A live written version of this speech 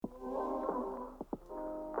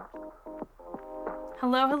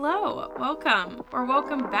Hello, hello. Welcome or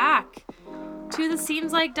welcome back to the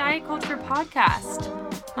Seems Like Diet Culture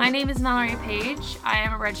podcast. My name is Mallory Page. I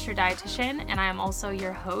am a registered dietitian and I am also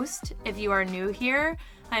your host. If you are new here,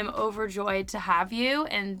 I am overjoyed to have you.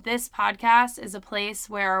 And this podcast is a place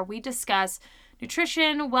where we discuss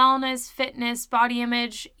nutrition, wellness, fitness, body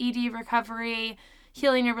image, ED recovery,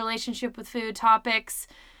 healing your relationship with food topics.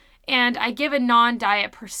 And I give a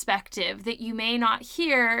non-diet perspective that you may not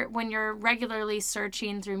hear when you're regularly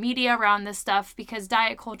searching through media around this stuff because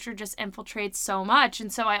diet culture just infiltrates so much.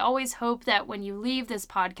 And so I always hope that when you leave this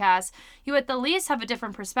podcast, you at the least have a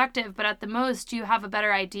different perspective, but at the most you have a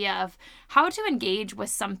better idea of how to engage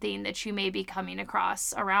with something that you may be coming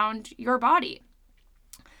across around your body.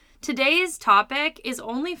 Today's topic is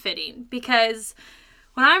only fitting because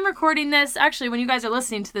when I'm recording this, actually when you guys are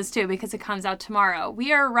listening to this too, because it comes out tomorrow,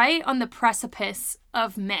 we are right on the precipice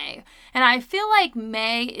of May. And I feel like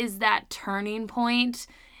May is that turning point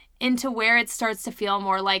into where it starts to feel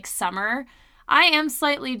more like summer. I am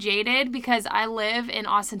slightly jaded because I live in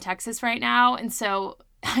Austin, Texas right now. And so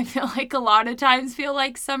I feel like a lot of times feel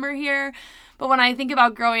like summer here. But when I think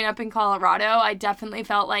about growing up in Colorado, I definitely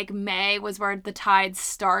felt like May was where the tide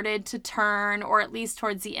started to turn, or at least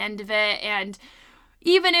towards the end of it. And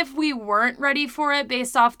even if we weren't ready for it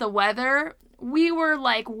based off the weather, we were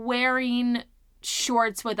like wearing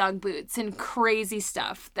shorts with Ugg boots and crazy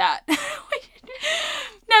stuff that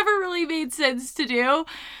never really made sense to do.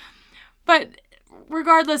 But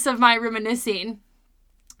regardless of my reminiscing,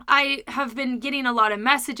 I have been getting a lot of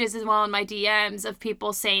messages as well in my DMs of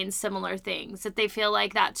people saying similar things, that they feel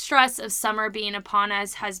like that stress of summer being upon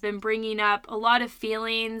us has been bringing up a lot of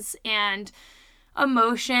feelings and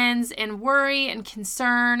emotions and worry and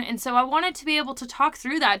concern. And so I wanted to be able to talk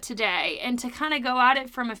through that today and to kind of go at it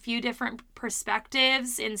from a few different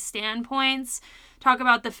perspectives and standpoints, talk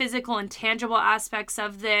about the physical and tangible aspects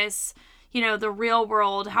of this, you know, the real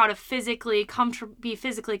world, how to be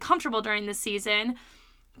physically comfortable during the season.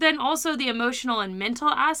 Then also the emotional and mental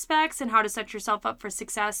aspects and how to set yourself up for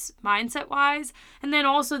success mindset-wise. And then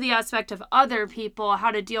also the aspect of other people,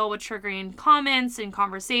 how to deal with triggering comments and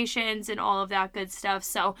conversations and all of that good stuff.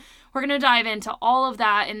 So we're going to dive into all of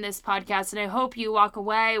that in this podcast. And I hope you walk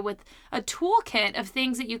away with a toolkit of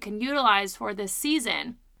things that you can utilize for this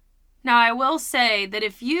season. Now, I will say that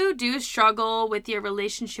if you do struggle with your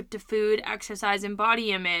relationship to food, exercise, and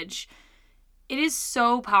body image, it is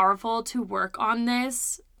so powerful to work on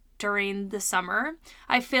this during the summer.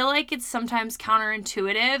 I feel like it's sometimes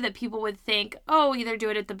counterintuitive that people would think, oh, either do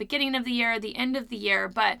it at the beginning of the year or the end of the year.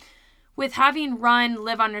 But with having run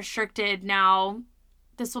Live Unrestricted now,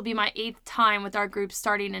 this will be my 8th time with our group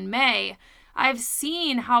starting in May, I've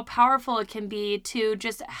seen how powerful it can be to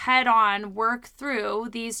just head on work through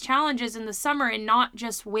these challenges in the summer and not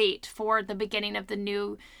just wait for the beginning of the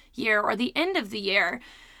new year or the end of the year.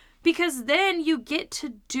 Because then you get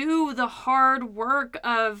to do the hard work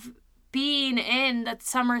of being in that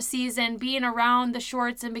summer season, being around the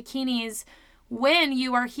shorts and bikinis when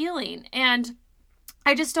you are healing. And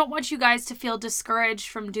I just don't want you guys to feel discouraged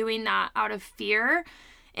from doing that out of fear.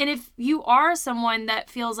 And if you are someone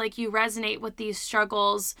that feels like you resonate with these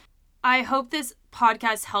struggles, I hope this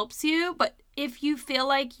podcast helps you. But if you feel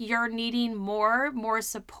like you're needing more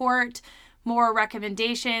support, more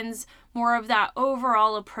recommendations, more of that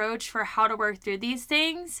overall approach for how to work through these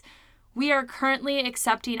things, we are currently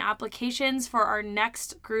accepting applications for our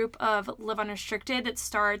next group of Live Unrestricted that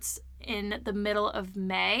starts in the middle of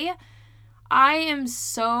May. I am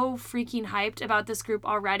so freaking hyped about this group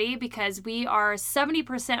already because we are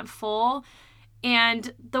 70% full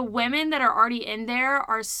and the women that are already in there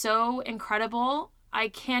are so incredible. I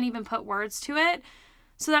can't even put words to it.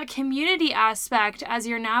 So that community aspect as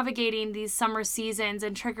you're navigating these summer seasons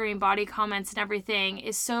and triggering body comments and everything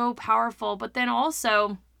is so powerful. But then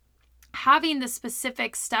also having the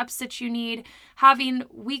specific steps that you need, having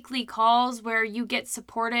weekly calls where you get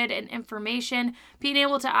supported and information, being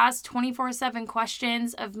able to ask 24/7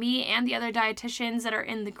 questions of me and the other dietitians that are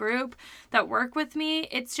in the group that work with me.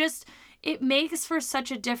 It makes for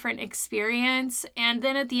such a different experience. And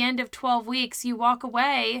then at the end of 12 weeks, you walk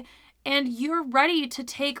away and you're ready to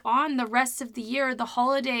take on the rest of the year, the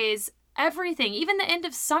holidays, everything. Even the end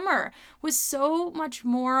of summer was so much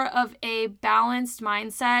more of a balanced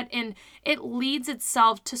mindset, and it leads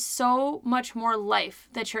itself to so much more life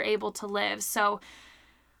that you're able to live. So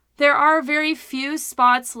there are very few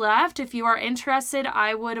spots left. If you are interested,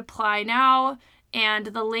 I would apply now, and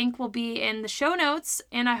the link will be in the show notes.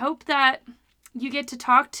 And I hope that you get to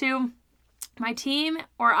talk to my team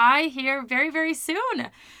or I here very, very soon.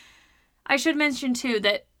 I should mention too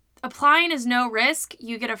that Applying is no risk.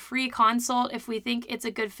 You get a free consult. If we think it's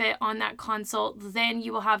a good fit on that consult, then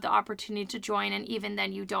you will have the opportunity to join, and even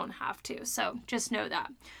then you don't have to. So just know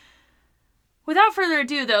that. Without further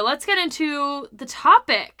ado, though, let's get into the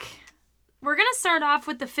topic. We're going to start off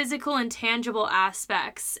with the physical and tangible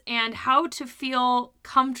aspects and how to feel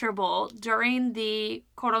comfortable during the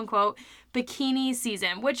quote-unquote bikini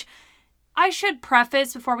season, which I should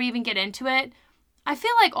preface before we even get into it. I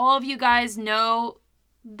feel like all of you guys know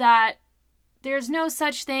that there's no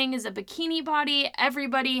such thing as a bikini body.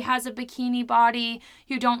 Everybody has a bikini body.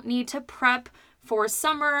 You don't need to prep for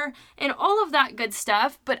summer and all of that good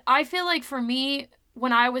stuff. But I feel like for me,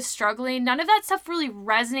 when I was struggling, none of that stuff really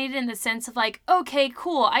resonated in the sense of like, okay,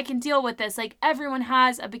 cool, I can deal with this. Like, everyone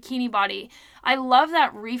has a bikini body. I love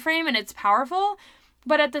that reframe and it's powerful.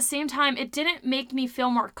 But at the same time, it didn't make me feel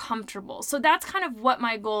more comfortable. So that's kind of what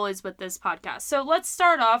my goal is with this podcast. So let's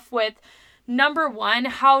start off with number one,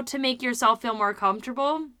 how to make yourself feel more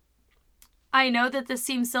comfortable. I know that this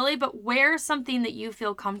seems silly, but wear something that you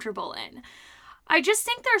feel comfortable in. I just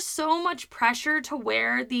think there's so much pressure to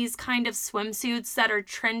wear these kind of swimsuits that are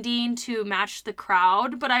trending to match the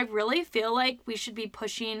crowd, but I really feel like we should be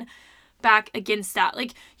pushing back against that.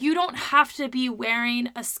 Like, you don't have to be wearing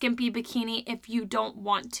a skimpy bikini if you don't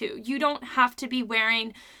want to. You don't have to be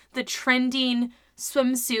wearing the trending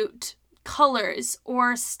swimsuit colors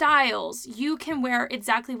or styles. You can wear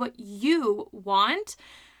exactly what you want.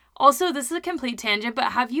 Also, this is a complete tangent,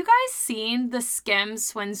 but have you guys seen the skim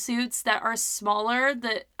swimsuits that are smaller?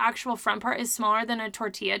 The actual front part is smaller than a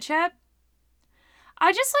tortilla chip.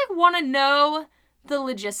 I just want to know the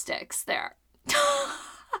logistics there.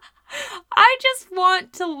 I just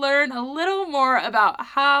want to learn a little more about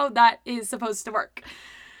how that is supposed to work.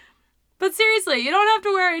 But seriously, you don't have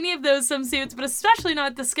to wear any of those swimsuits, but especially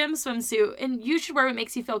not the skim swimsuit. And you should wear what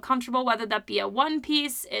makes you feel comfortable, whether that be a one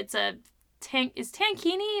piece, it's a is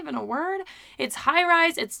tankini even a word? It's high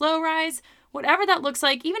rise, it's low rise, whatever that looks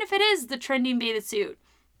like, even if it is the trending bathing suit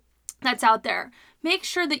that's out there. Make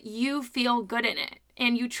sure that you feel good in it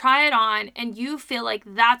and you try it on and you feel like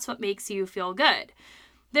that's what makes you feel good.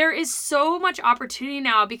 There is so much opportunity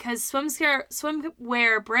now because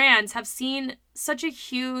swimwear brands have seen such a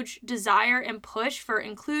huge desire and push for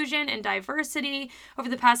inclusion and diversity over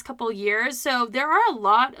the past couple years. So there are a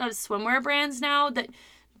lot of swimwear brands now that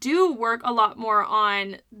do work a lot more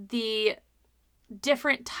on the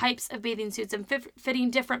different types of bathing suits and fitting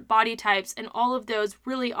different body types and all of those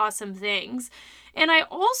really awesome things. And I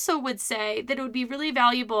also would say that it would be really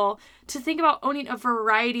valuable to think about owning a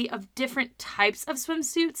variety of different types of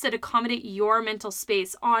swimsuits that accommodate your mental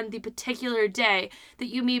space on the particular day that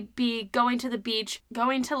you may be going to the beach,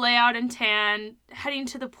 going to lay out and tan, heading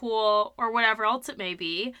to the pool, or whatever else it may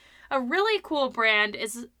be. A really cool brand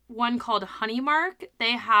is one called Honeymark.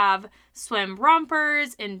 They have swim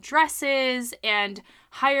rompers and dresses and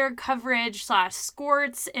higher coverage /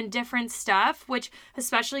 skirts and different stuff, which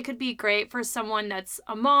especially could be great for someone that's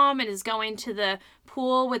a mom and is going to the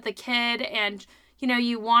pool with a kid and, you know,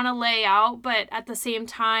 you want to lay out, but at the same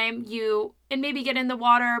time and maybe get in the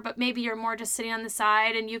water, but maybe you're more just sitting on the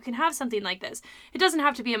side and you can have something like this. It doesn't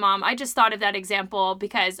have to be a mom. I just thought of that example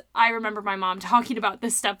because I remember my mom talking about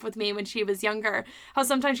this stuff with me when she was younger. How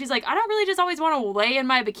sometimes she's like, I don't really just always want to lay in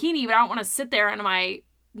my bikini, but I don't want to sit there in my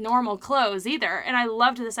normal clothes either. And I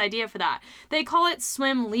loved this idea for that. They call it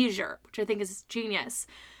swim leisure, which I think is genius.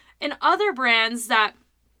 And other brands that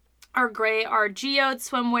are great are Geode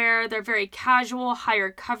Swimwear. They're very casual, higher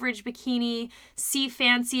coverage bikini. Sea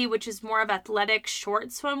Fancy, which is more of athletic short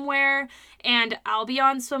swimwear. And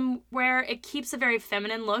Albion Swimwear. It keeps a very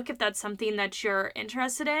feminine look if that's something that you're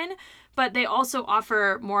interested in. But they also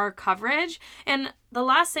offer more coverage. And the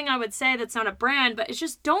last thing I would say that's not a brand, but it's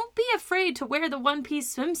just don't be afraid to wear the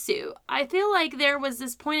one-piece swimsuit. I feel like there was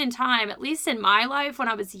this point in time, at least in my life when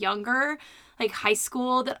I was younger, like high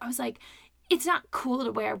school, that I was like, it's not cool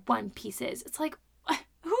to wear one pieces. It's like,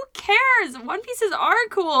 who cares? One pieces are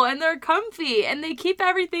cool and they're comfy and they keep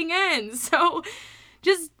everything in. So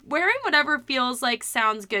just wearing whatever feels like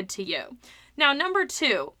sounds good to you. Now, number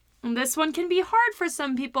 2, and this one can be hard for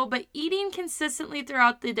some people, but eating consistently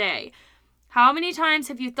throughout the day. How many times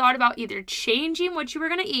have you thought about either changing what you were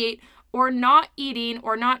going to eat or not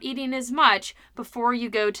eating as much before you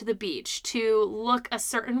go to the beach to look a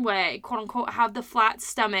certain way, quote unquote, have the flat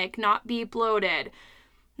stomach, not be bloated?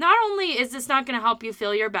 Not only is this not going to help you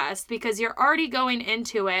feel your best because you're already going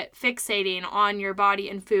into it fixating on your body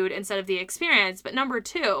and food instead of the experience, but number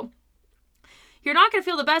 2, you're not going to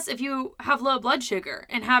feel the best if you have low blood sugar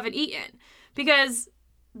and haven't eaten because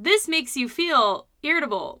this makes you feel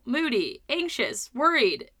irritable, moody, anxious,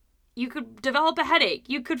 worried, You could develop a headache.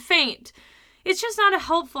 You could faint. It's just not a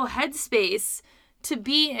helpful headspace to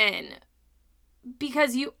be in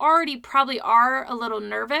because you already probably are a little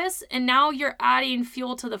nervous, and now you're adding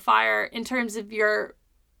fuel to the fire in terms of your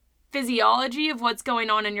physiology of what's going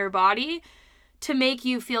on in your body to make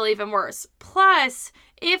you feel even worse. Plus,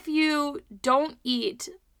 if you don't eat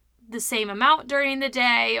the same amount during the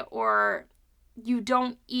day, or you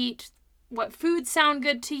don't eat what foods sound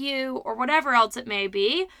good to you, or whatever else it may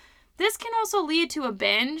be, this can also lead to a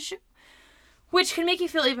binge, which can make you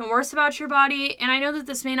feel even worse about your body. And I know that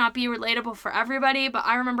this may not be relatable for everybody, but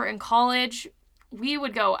I remember in college, we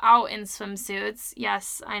would go out in swimsuits.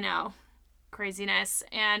 Yes, I know. Craziness.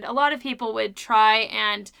 And a lot of people would try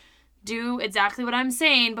and do exactly what I'm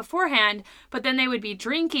saying beforehand, but then they would be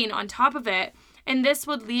drinking on top of it. And this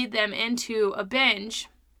would lead them into a binge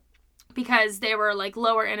because they were like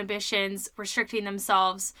lower inhibitions, restricting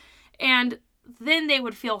themselves. And then they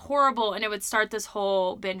would feel horrible, and it would start this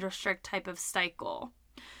whole binge restrict type of cycle.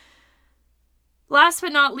 Last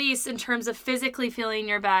but not least, in terms of physically feeling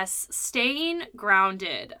your best, staying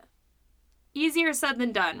grounded. Easier said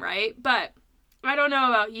than done, right? But I don't know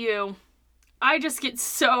about you. I just get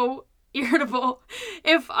so irritable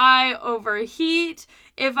if I overheat,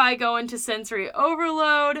 if I go into sensory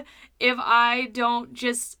overload, if I don't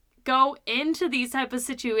just go into these type of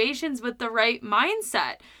situations with the right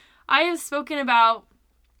mindset. I have spoken about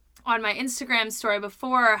on my Instagram story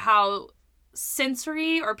before how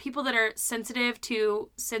sensory, or people that are sensitive to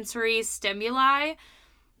sensory stimuli,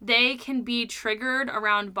 they can be triggered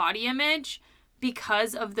around body image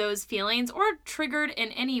because of those feelings, or triggered in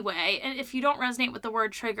any way. And if you don't resonate with the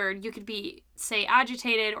word triggered, you could be, say,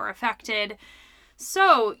 agitated or affected.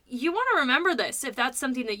 So you want to remember this if that's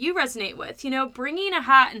something that you resonate with. Bringing a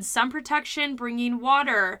hat and sun protection, bringing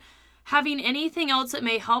water, having anything else that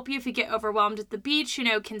may help you if you get overwhelmed at the beach.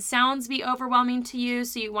 Can sounds be overwhelming to you?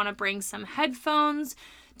 So you want to bring some headphones.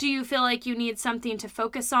 Do you feel like you need something to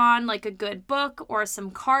focus on, like a good book or some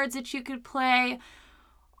cards that you could play?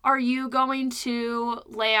 Are you going to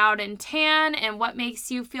lay out and tan, and what makes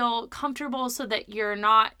you feel comfortable so that you're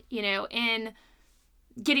not, in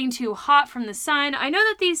getting too hot from the sun? I know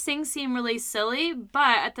that these things seem really silly,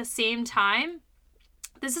 but at the same time,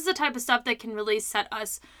 this is the type of stuff that can really set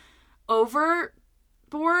us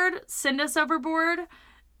overboard, send us overboard,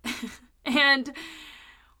 and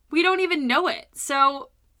we don't even know it. So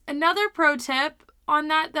another pro tip on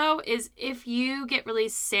that, though, is if you get really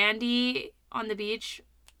sandy on the beach,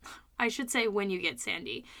 I should say when you get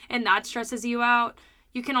sandy, and that stresses you out,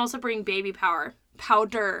 you can also bring baby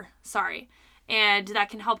powder, and that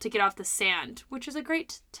can help to get off the sand, which is a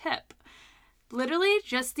great tip. Literally,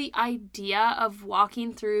 just the idea of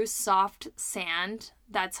walking through soft sand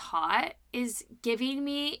that's hot is giving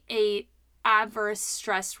me a adverse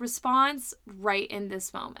stress response right in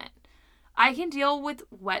this moment. I can deal with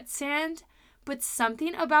wet sand, but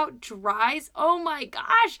something about dries, oh my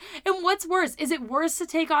gosh. And what's worse? Is it worse to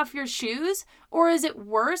take off your shoes? Or is it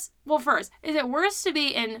worse? Well, first, is it worse to be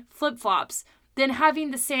in flip-flops than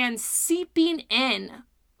having the sand seeping in?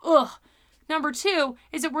 Ugh. Number two,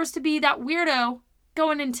 is it worse to be that weirdo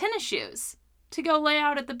going in tennis shoes to go lay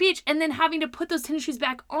out at the beach and then having to put those tennis shoes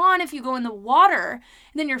back on if you go in the water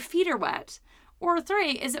and then your feet are wet? Or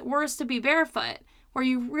three, is it worse to be barefoot where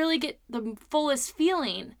you really get the fullest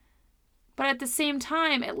feeling, but at the same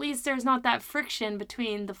time, at least there's not that friction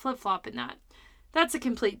between the flip-flop and that? That's a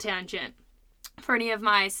complete tangent for any of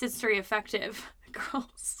my sensory affective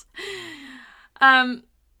girls.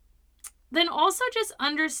 Then also just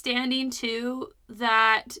understanding too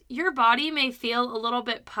that your body may feel a little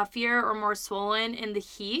bit puffier or more swollen in the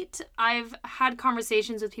heat. I've had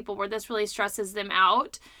conversations with people where this really stresses them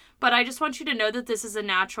out, but I just want you to know that this is a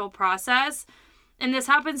natural process, and this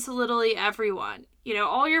happens to literally everyone.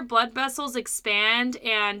 All your blood vessels expand,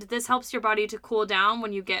 and this helps your body to cool down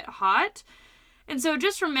when you get hot. And so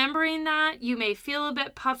just remembering that you may feel a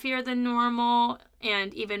bit puffier than normal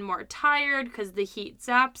and even more tired because the heat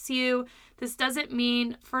zaps you. This doesn't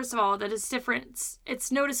mean, first of all, that it's different.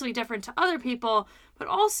 It's noticeably different to other people, but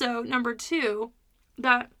also, number two,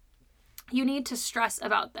 that you need to stress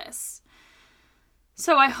about this.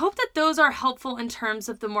 So I hope that those are helpful in terms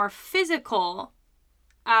of the more physical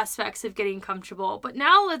aspects of getting comfortable. But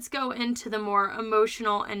now let's go into the more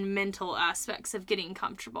emotional and mental aspects of getting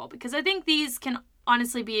comfortable, because I think these can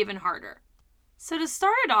honestly be even harder. So to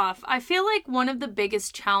start it off, I feel like one of the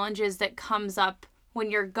biggest challenges that comes up when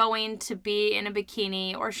you're going to be in a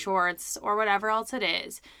bikini or shorts or whatever else it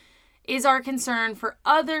is our concern for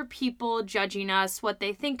other people judging us, what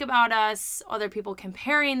they think about us, other people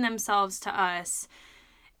comparing themselves to us.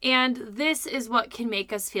 And this is what can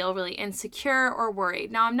make us feel really insecure or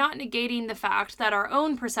worried. Now, I'm not negating the fact that our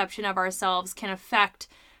own perception of ourselves can affect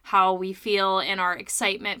how we feel and our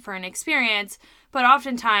excitement for an experience. But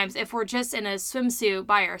oftentimes, if we're just in a swimsuit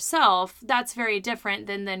by ourselves, that's very different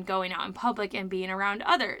than going out in public and being around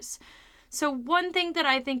others. So one thing that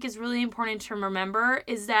I think is really important to remember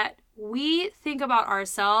is that we think about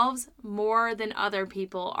ourselves more than other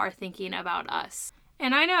people are thinking about us.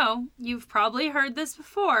 And I know you've probably heard this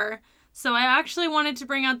before, so I actually wanted to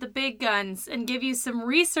bring out the big guns and give you some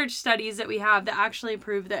research studies that we have that actually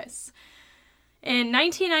prove this. In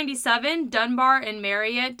 1997, Dunbar and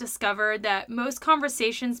Marriott discovered that most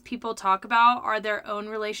conversations people talk about are their own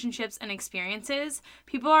relationships and experiences.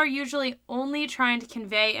 People are usually only trying to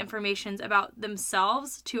convey information about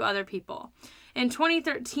themselves to other people. In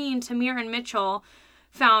 2013, Tamir and Mitchell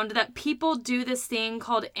found that people do this thing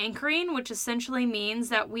called anchoring, which essentially means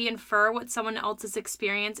that we infer what someone else's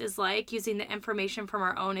experience is like using the information from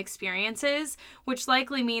our own experiences, which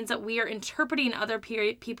likely means that we are interpreting other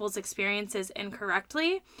people's experiences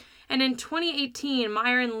incorrectly. And in 2018,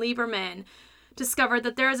 Meyer and Lieberman discovered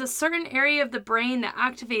that there is a certain area of the brain that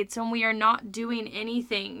activates when we are not doing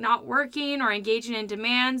anything, not working or engaging in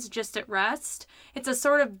demands, just at rest. It's a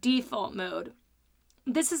sort of default mode.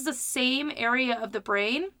 This is the same area of the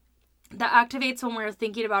brain that activates when we're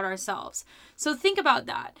thinking about ourselves. So think about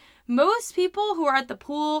that. Most people who are at the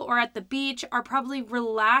pool or at the beach are probably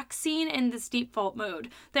relaxing in this default mode.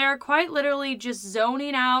 They are quite literally just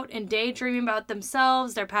zoning out and daydreaming about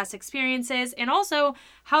themselves, their past experiences, and also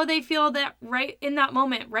how they feel that right in that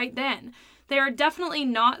moment, right then. They are definitely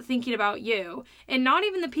not thinking about you, and not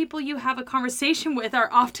even the people you have a conversation with are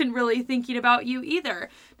often really thinking about you either.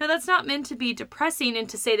 Now, that's not meant to be depressing and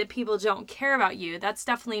to say that people don't care about you. That's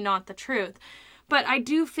definitely not the truth. But I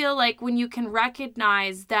do feel like when you can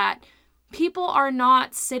recognize that people are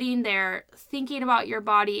not sitting there thinking about your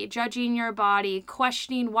body, judging your body,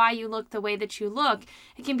 questioning why you look the way that you look,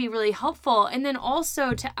 it can be really helpful. And then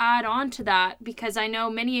also to add on to that, because I know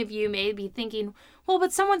many of you may be thinking, well,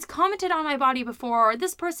 but someone's commented on my body before, or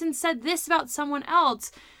this person said this about someone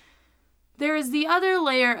else. There is the other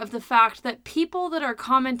layer of the fact that people that are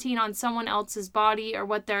commenting on someone else's body or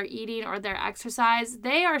what they're eating or their exercise,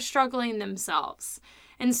 they are struggling themselves.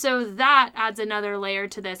 And so that adds another layer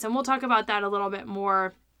to this. And we'll talk about that a little bit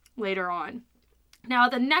more later on. Now,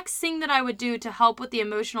 the next thing that I would do to help with the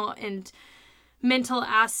emotional and mental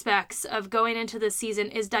aspects of going into the season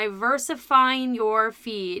is diversifying your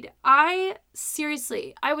feed. I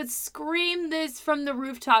would scream this from the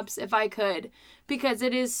rooftops if I could, because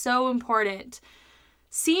it is so important.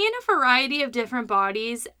 Seeing a variety of different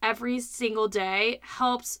bodies every single day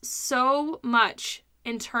helps so much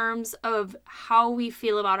in terms of how we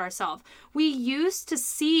feel about ourselves. We used to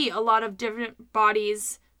see a lot of different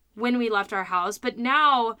bodies when we left our house, but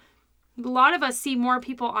now a lot of us see more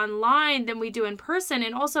people online than we do in person.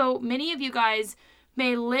 And also, many of you guys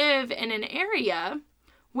may live in an area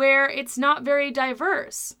where it's not very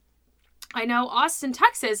diverse. I know Austin,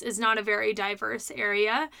 Texas is not a very diverse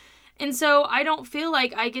area. And so I don't feel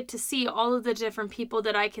like I get to see all of the different people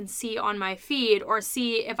that I can see on my feed, or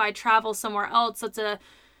see if I travel somewhere else that's a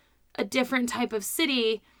different type of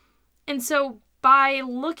city. And so by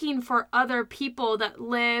looking for other people that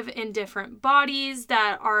live in different bodies,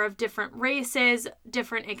 that are of different races,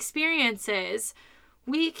 different experiences,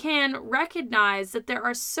 we can recognize that there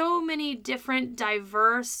are so many different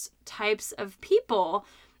diverse types of people.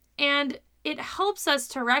 And it helps us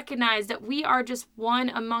to recognize that we are just one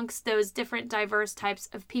amongst those different diverse types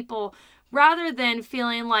of people, rather than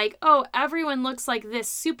feeling like, oh, everyone looks like this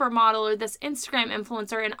supermodel or this Instagram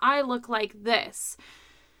influencer and I look like this.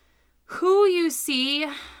 Who you see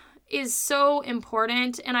is so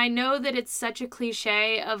important. And I know that it's such a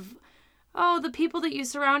cliche of, oh, the people that you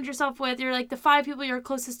surround yourself with, you're like the 5 people you're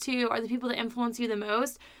closest to are the people that influence you the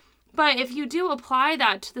most. But if you do apply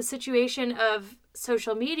that to the situation of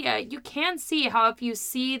social media, you can see how if you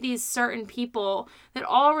see these certain people that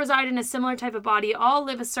all reside in a similar type of body, all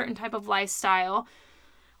live a certain type of lifestyle,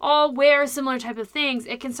 all wear similar type of things,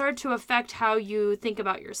 it can start to affect how you think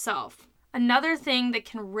about yourself. Another thing that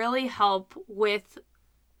can really help with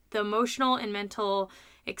the emotional and mental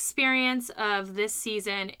experience of this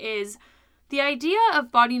season is the idea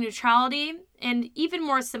of body neutrality, and even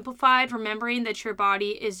more simplified, remembering that your body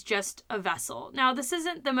is just a vessel. Now, this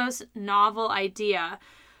isn't the most novel idea,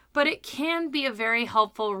 but it can be a very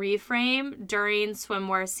helpful reframe during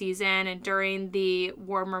swimwear season and during the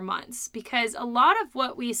warmer months, because a lot of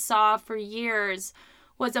what we saw for years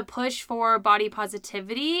was a push for body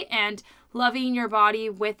positivity and loving your body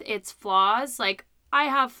with its flaws. Like, I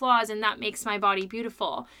have flaws and that makes my body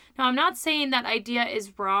beautiful. Now, I'm not saying that idea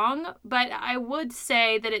is wrong, but I would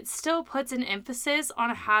say that it still puts an emphasis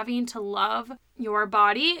on having to love your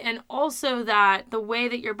body, and also that the way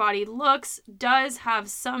that your body looks does have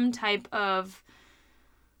some type of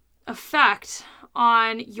effect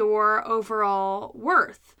on your overall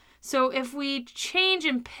worth. So if we change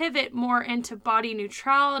and pivot more into body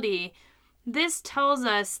neutrality, this tells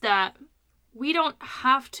us that we don't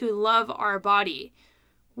have to love our body.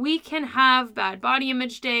 We can have bad body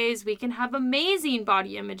image days. We can have amazing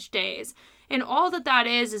body image days. And all that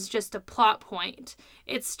is just a plot point.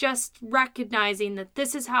 It's just recognizing that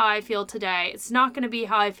this is how I feel today. It's not going to be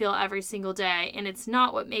how I feel every single day. And it's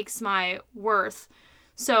not what makes my worth.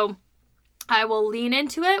 So I will lean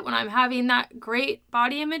into it when I'm having that great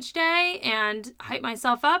body image day and hype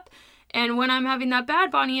myself up. And when I'm having that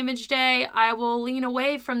bad body image day, I will lean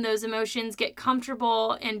away from those emotions, get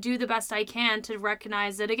comfortable, and do the best I can to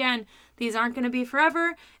recognize that, again, these aren't going to be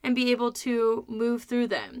forever, and be able to move through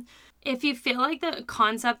them. If you feel like the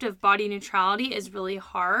concept of body neutrality is really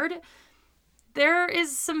hard, there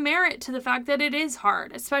is some merit to the fact that it is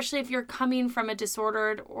hard, especially if you're coming from a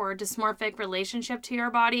disordered or dysmorphic relationship to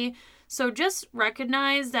your body. So just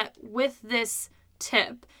recognize that with this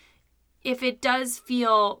tip, if it does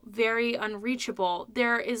feel very unreachable,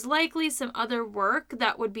 there is likely some other work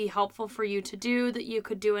that would be helpful for you to do that you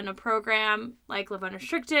could do in a program like Live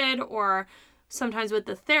Unrestricted, or sometimes with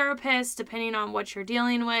the therapist, depending on what you're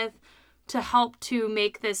dealing with, to help to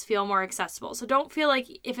make this feel more accessible. So don't feel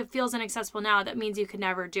like if it feels inaccessible now, that means you could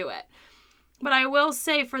never do it. But I will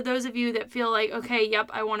say, for those of you that feel like, okay,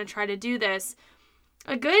 yep, I want to try to do this,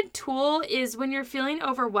 a good tool is when you're feeling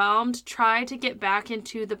overwhelmed, try to get back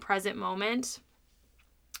into the present moment.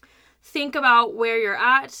 Think about where you're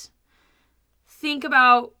at. Think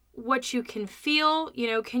about what you can feel.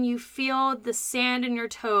 Can you feel the sand in your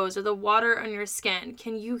toes or the water on your skin?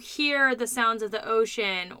 Can you hear the sounds of the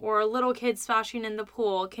ocean or little kids splashing in the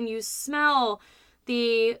pool? Can you smell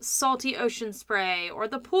the salty ocean spray or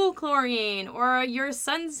the pool chlorine or your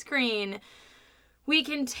sunscreen? We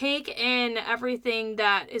can take in everything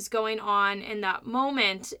that is going on in that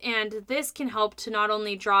moment, and this can help to not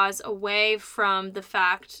only draw us away from the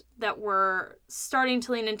fact that we're starting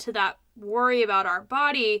to lean into that worry about our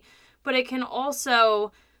body, but it can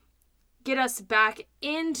also get us back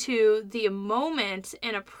into the moment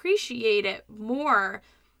and appreciate it more,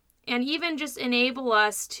 and even just enable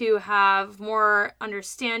us to have more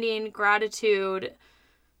understanding, gratitude,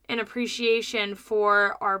 and appreciation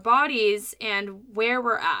for our bodies and where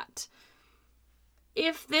we're at.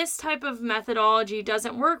 If this type of methodology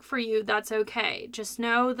doesn't work for you, that's okay. Just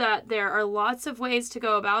know that there are lots of ways to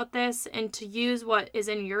go about this and to use what is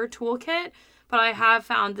in your toolkit, but I have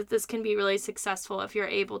found that this can be really successful if you're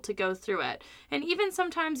able to go through it. And even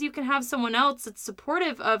sometimes you can have someone else that's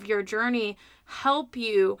supportive of your journey help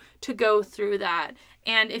you to go through that.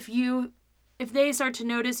 And if they start to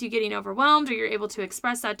notice you getting overwhelmed, or you're able to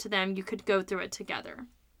express that to them, you could go through it together.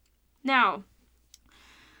 Now,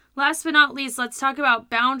 last but not least, let's talk about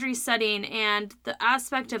boundary setting and the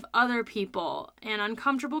aspect of other people and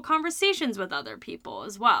uncomfortable conversations with other people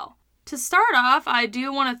as well. To start off, I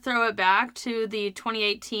do want to throw it back to the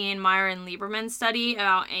 2018 Meyer and Lieberman study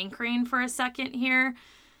about anchoring for a second here.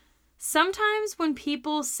 Sometimes when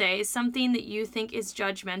people say something that you think is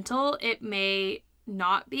judgmental, it may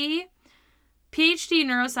not be. PhD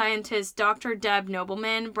neuroscientist Dr. Deb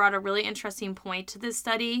Nobleman brought a really interesting point to this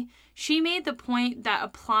study. She made the point that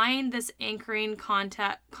applying this anchoring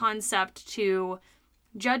concept to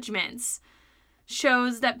judgments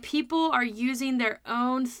shows that people are using their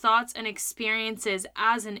own thoughts and experiences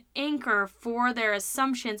as an anchor for their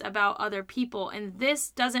assumptions about other people. And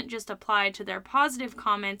this doesn't just apply to their positive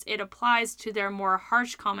comments, it applies to their more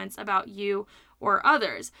harsh comments about you or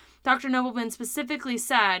others. Dr. Nobleman specifically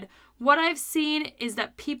said, "What I've seen is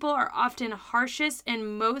that people are often harshest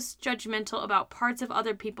and most judgmental about parts of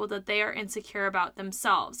other people that they are insecure about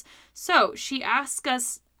themselves." So she asks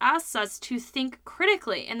us to think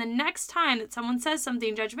critically. And the next time that someone says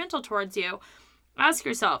something judgmental towards you, ask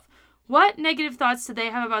yourself, what negative thoughts do they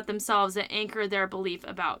have about themselves that anchor their belief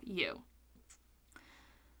about you?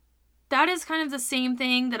 That is kind of the same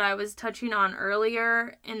thing that I was touching on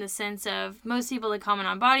earlier, in the sense of most people that comment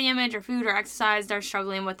on body image or food or exercise, they're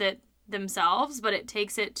struggling with it themselves, but it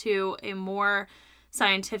takes it to a more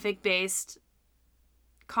scientific-based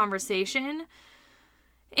conversation.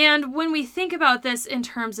 And when we think about this in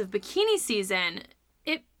terms of bikini season,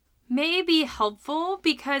 it may be helpful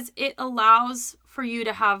because it allows for you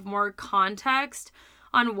to have more context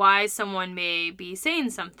on why someone may be saying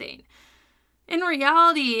something. In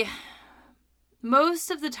reality, most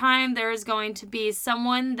of the time there is going to be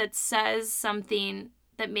someone that says something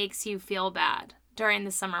that makes you feel bad during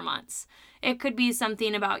the summer months. It could be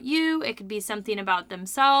something about you, it could be something about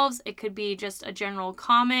themselves, it could be just a general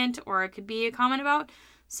comment, or it could be a comment about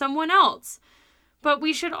someone else. But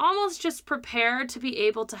we should almost just prepare to be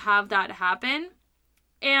able to have that happen.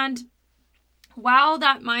 And while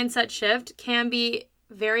that mindset shift can be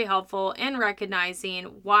very helpful in recognizing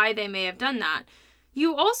why they may have done that,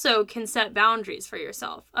 you also can set boundaries for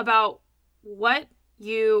yourself about what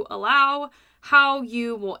you allow, how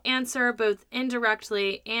you will answer both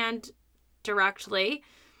indirectly and directly,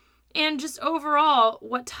 and just overall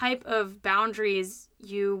what type of boundaries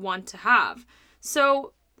you want to have.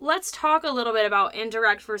 So let's talk a little bit about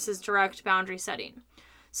indirect versus direct boundary setting.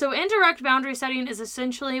 So indirect boundary setting is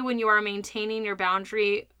essentially when you are maintaining your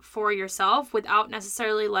boundary for yourself without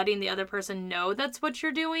necessarily letting the other person know that's what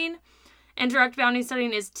you're doing. Indirect boundary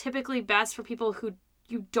setting is typically best for people who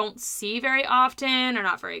you don't see very often or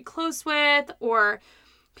not very close with, or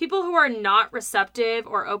people who are not receptive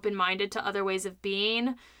or open-minded to other ways of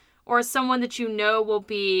being, or someone that you know will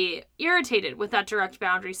be irritated with that direct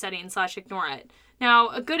boundary setting / ignore it. Now,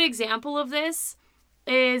 a good example of this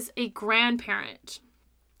is a grandparent.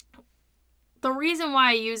 The reason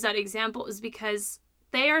why I use that example is because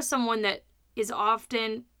they are someone that is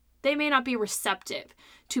often, they may not be receptive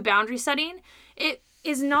to boundary setting. It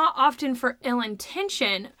is not often for ill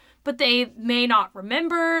intention, but they may not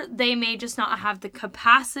remember. They may just not have the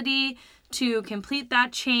capacity to complete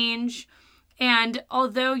that change. And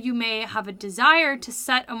although you may have a desire to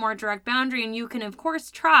set a more direct boundary, and you can of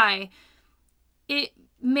course try, it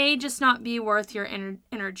may just not be worth your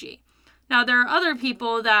energy. Now, there are other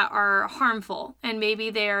people that are harmful, and maybe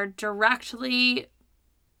they are directly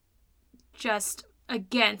just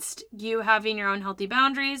against you having your own healthy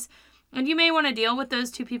boundaries, and you may want to deal with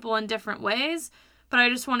those two people in different ways, but I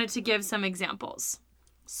just wanted to give some examples.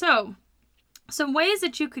 So, some ways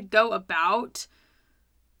that you could go about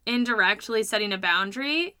indirectly setting a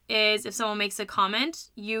boundary is if someone makes a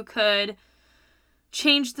comment, you could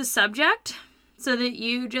change the subject so that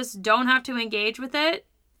you just don't have to engage with it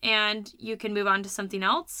and you can move on to something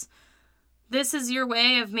else. This is your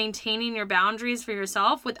way of maintaining your boundaries for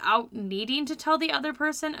yourself without needing to tell the other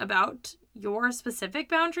person about your specific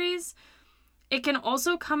boundaries. It can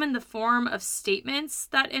also come in the form of statements,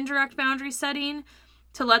 that indirect boundary setting,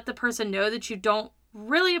 to let the person know that you don't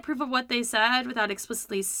really approve of what they said without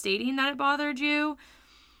explicitly stating that it bothered you.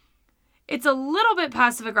 It's a little bit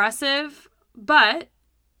passive-aggressive, but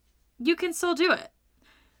you can still do it.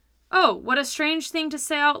 Oh, what a strange thing to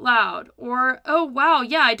say out loud. Or, oh, wow,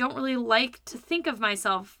 yeah, I don't really like to think of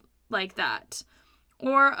myself like that.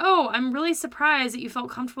 Or, oh, I'm really surprised that you felt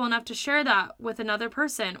comfortable enough to share that with another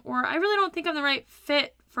person. Or, I really don't think I'm the right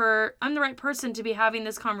I'm the right person to be having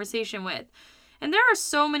this conversation with. And there are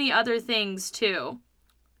so many other things too.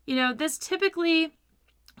 You know, this typically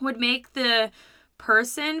would make the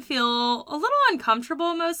person feel a little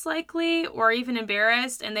uncomfortable most likely, or even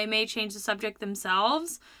embarrassed, and they may change the subject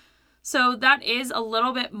themselves. So that is a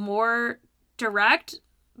little bit more direct,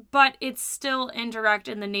 but it's still indirect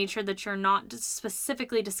in the nature that you're not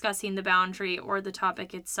specifically discussing the boundary or the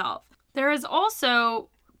topic itself. There is also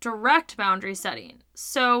direct boundary setting.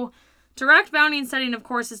 So direct boundary setting, of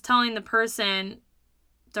course, is telling the person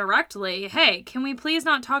directly, hey, can we please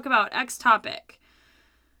not talk about X topic?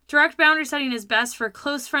 Direct boundary setting is best for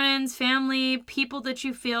close friends, family, people that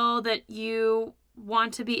you feel that you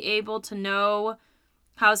want to be able to know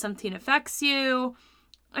how something affects you,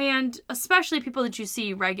 and especially people that you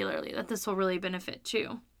see regularly, that this will really benefit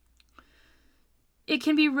too. It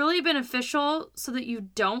can be really beneficial so that you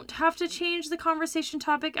don't have to change the conversation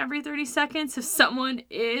topic every 30 seconds if someone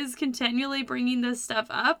is continually bringing this stuff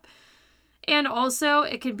up. And also,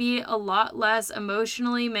 it can be a lot less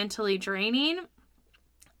emotionally, mentally draining.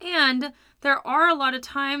 And there are a lot of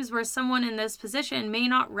times where someone in this position may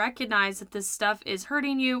not recognize that this stuff is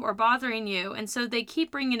hurting you or bothering you. And so they keep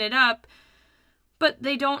bringing it up, but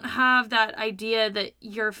they don't have that idea that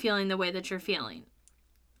you're feeling the way that you're feeling.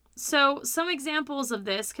 So some examples of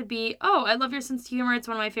this could be, oh, I love your sense of humor. It's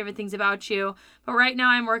one of my favorite things about you. But right now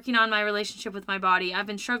I'm working on my relationship with my body. I've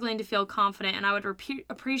been struggling to feel confident, and I would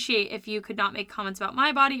appreciate if you could not make comments about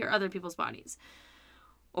my body or other people's bodies.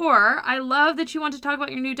 Or, I love that you want to talk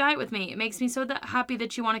about your new diet with me. It makes me so happy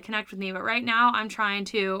that you want to connect with me. But right now I'm trying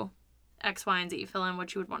to X, Y, and Z. Fill in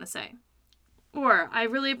what you would want to say. Or, I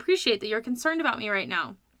really appreciate that you're concerned about me right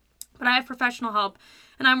now, but I have professional help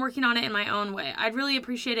and I'm working on it in my own way. I'd really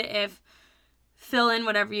appreciate it if fill in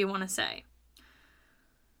whatever you want to say.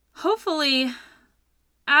 Hopefully,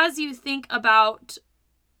 as you think about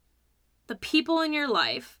the people in your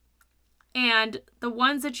life and the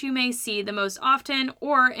ones that you may see the most often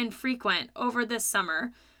or infrequent over this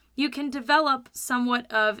summer, you can develop somewhat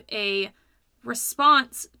of a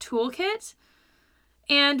response toolkit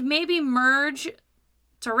and maybe merge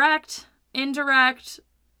direct, indirect,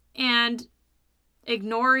 and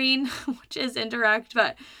ignoring, which is indirect,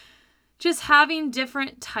 but just having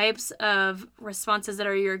different types of responses that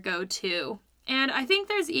are your go-to. And I think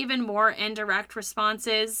there's even more indirect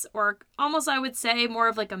responses, or almost I would say more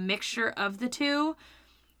of like a mixture of the two.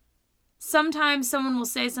 Sometimes someone will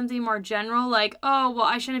say something more general like, oh, well,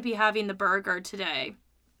 I shouldn't be having the burger today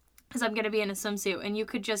because I'm going to be in a swimsuit. And you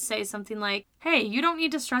could just say something like, hey, you don't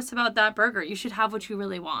need to stress about that burger. You should have what you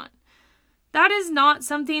really want. That is not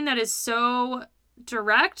something that is so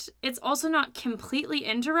direct. It's also not completely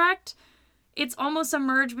indirect. It's almost a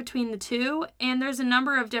merge between the two, and there's a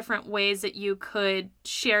number of different ways that you could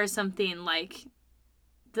share something like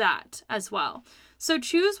that as well. So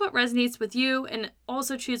choose what resonates with you, and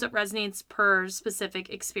also choose what resonates per specific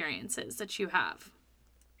experiences that you have.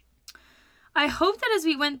 I hope that as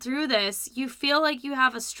we went through this, you feel like you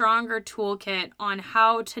have a stronger toolkit on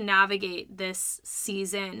how to navigate this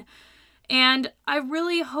season. And I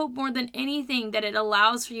really hope more than anything that it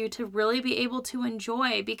allows for you to really be able to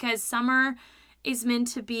enjoy, because summer is meant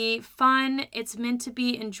to be fun. It's meant to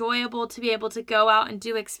be enjoyable, to be able to go out and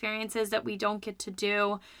do experiences that we don't get to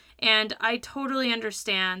do. And I totally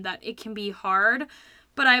understand that it can be hard,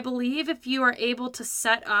 but I believe if you are able to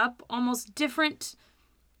set up almost different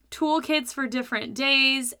toolkits for different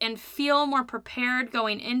days and feel more prepared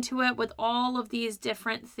going into it with all of these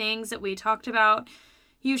different things that we talked about,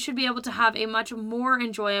 you should be able to have a much more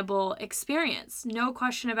enjoyable experience. No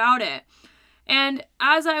question about it. And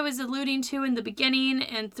as I was alluding to in the beginning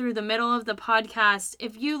and through the middle of the podcast,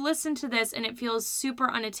 if you listen to this and it feels super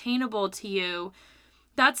unattainable to you,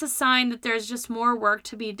 that's a sign that there's just more work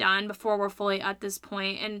to be done before we're fully at this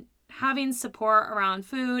point. And having support around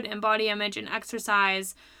food and body image and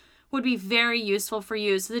exercise would be very useful for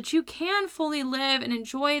you so that you can fully live and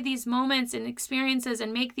enjoy these moments and experiences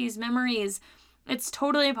and make these memories. It's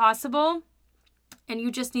totally possible, and you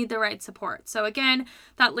just need the right support. So again,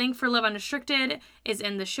 that link for Live Unrestricted is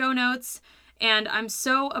in the show notes, and I'm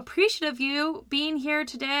so appreciative of you being here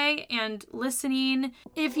today and listening.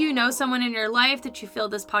 If you know someone in your life that you feel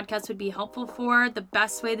this podcast would be helpful for, the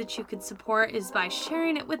best way that you could support is by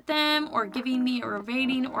sharing it with them or giving me a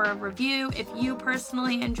rating or a review if you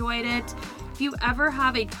personally enjoyed it. If you ever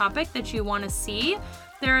have a topic that you want to see,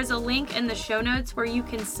 there is a link in the show notes where you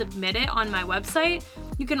can submit it on my website.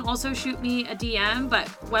 You can also shoot me a DM, but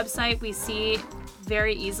website we see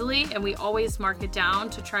very easily, and we always mark it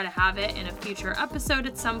down to try to have it in a future episode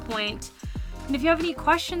at some point. And if you have any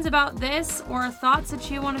questions about this or thoughts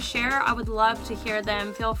that you want to share, I would love to hear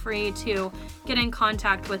them. Feel free to get in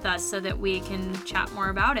contact with us so that we can chat more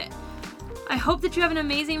about it. I hope that you have an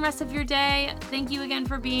amazing rest of your day. Thank you again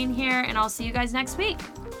for being here, and I'll see you guys next week.